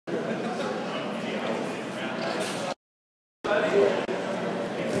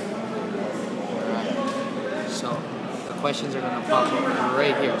questions are gonna pop up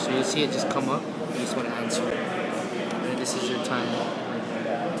right here. So you see it just come up. You just want to answer it. And this is your time.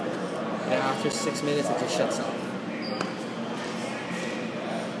 And after 6 minutes, it just shuts off.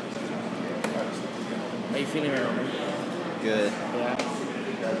 How you feeling right now? Good. Yeah.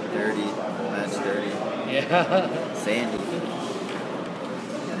 Dirty. That's dirty. Yeah. Sandy.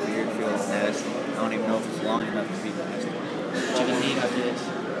 Beard feels nasty. I don't even know if it's long enough to be nasty. What you gonna eat after this?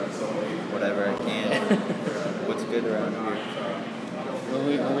 Whatever I can. What's good around here?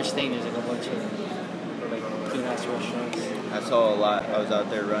 Where we're staying, there's like a bunch of like good ass restaurants. I saw a lot. I was out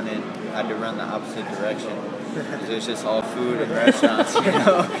there running. I had to run the opposite direction. Because it was just all food and restaurants, you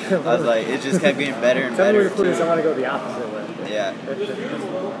know? I was like, it just kept getting better and better. Tell me where your food is, I want to go the opposite way. Yeah.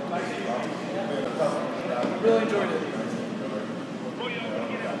 Really enjoyed it.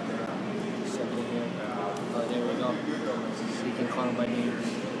 Something here. Oh, there we go. So you can call him by name.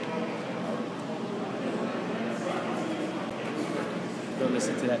 Don't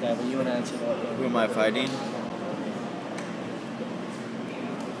listen to that guy, but you want to answer that. Who am I fighting?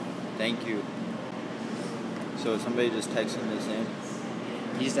 Thank you. So somebody just texted this in?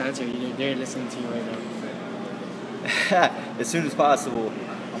 You just answer. They're listening to you right now. As soon as possible.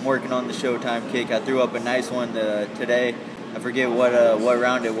 I'm working on the Showtime kick. I threw up a nice one today. I forget what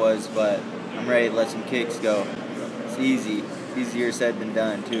round it was, but I'm ready to let some kicks go. It's easy. Easier said than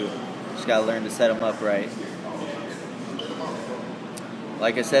done, too. Just gotta learn to set them up right.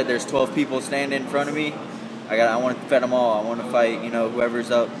 Like I said, there's 12 people standing in front of me. I want to fight them all. I want to fight, whoever's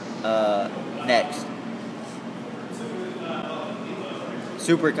up next.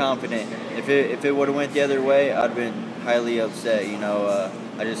 Super confident. If it would have went the other way, I'd have been highly upset.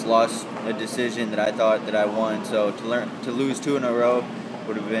 I just lost a decision that I thought that I won. So to lose 2 in a row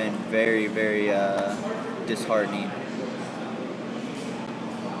would have been very, very disheartening.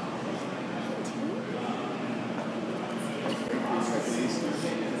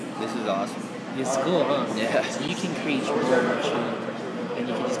 This is awesome. It's cool, huh? Yeah. So you can create your own show, and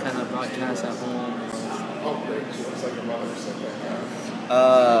you can just kind of broadcast at home.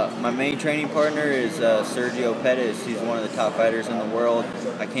 My main training partner is Sergio Pettis. He's one of the top fighters in the world.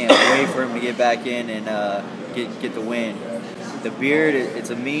 I can't wait for him to get back in and get the win. The beard,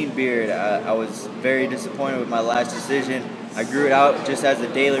 it's a mean beard. I was very disappointed with my last decision. I grew it out just as a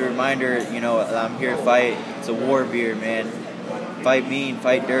daily reminder, I'm here to fight. It's a war beard, man. Fight mean,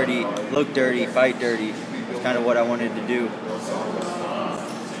 fight dirty, look dirty, fight dirty. It's kind of what I wanted to do.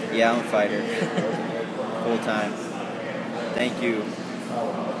 Yeah, I'm a fighter. Full time. Thank you,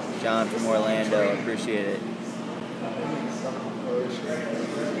 John from Orlando. Appreciate it.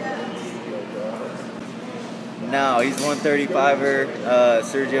 No, he's 135er.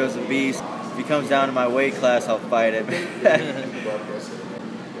 Sergio's a beast. If he comes down to my weight class, I'll fight him.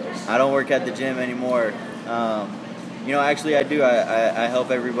 I don't work at the gym anymore. Actually I do. I help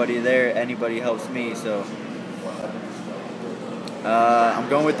everybody there. Anybody helps me, so I'm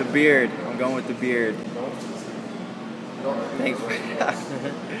going with the beard. Thanks.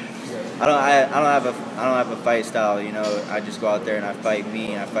 I don't have a fight style, I just go out there and I fight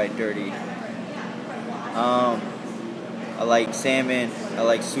mean, I fight dirty. I like salmon, I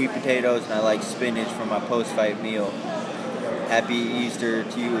like sweet potatoes, and I like spinach for my post-fight meal. Happy Easter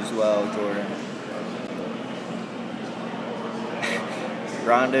to you as well, Jordan.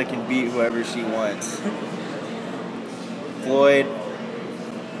 Rhonda can beat whoever she wants. Floyd,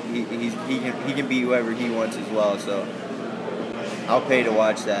 he can beat whoever he wants as well, so I'll pay to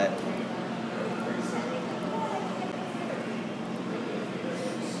watch that.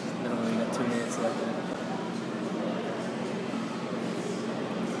 We got 2 minutes left.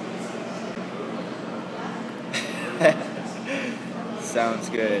 Sounds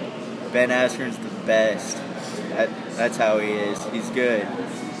good. Ben Askren's the best. That's how he is. He's good.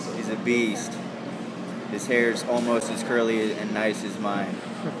 He's a beast. His hair's almost as curly and nice as mine.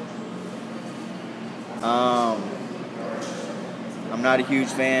 I'm not a huge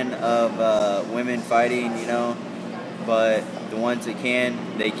fan of women fighting, but the ones that can,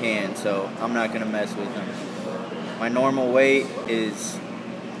 they can, so I'm not going to mess with them. My normal weight is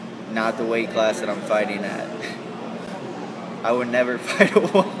not the weight class that I'm fighting at. I would never fight a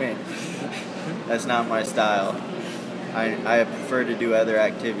woman. That's not my style. I prefer to do other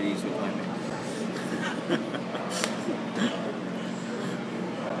activities with women.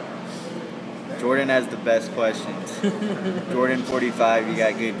 Jordan has the best questions. Jordan 45, you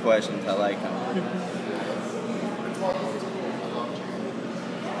got good questions. I like them.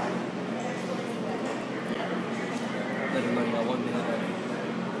 Let him know you got 1 minute left.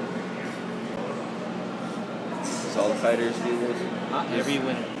 Does all the fighters do this? Every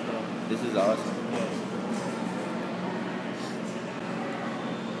winner. This is awesome.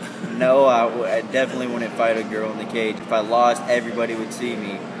 no, I definitely wouldn't fight a girl in the cage. If I lost, everybody would see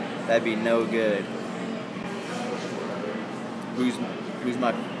me. That'd be no good. Who's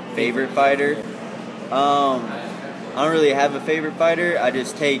my favorite fighter? I don't really have a favorite fighter. I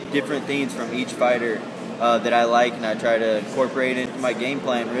just take different things from each fighter that I like, and I try to incorporate it into my game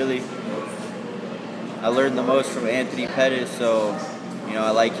plan, really. I learned the most from Anthony Pettis, so, you know,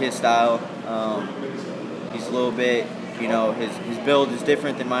 I like his style. He's a little bit, you know, his build is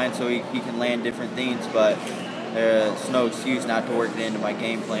different than mine, so he can land different things, but there's no excuse not to work it into my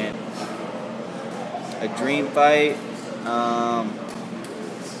game plan. A dream fight,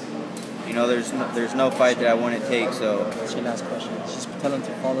 you know, there's no fight that I wouldn't take, so. That's your last question. Just tell them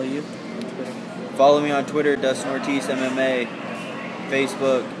to follow you on Twitter. Follow me on Twitter, Dustin Ortiz MMA,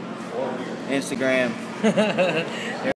 Facebook, Instagram.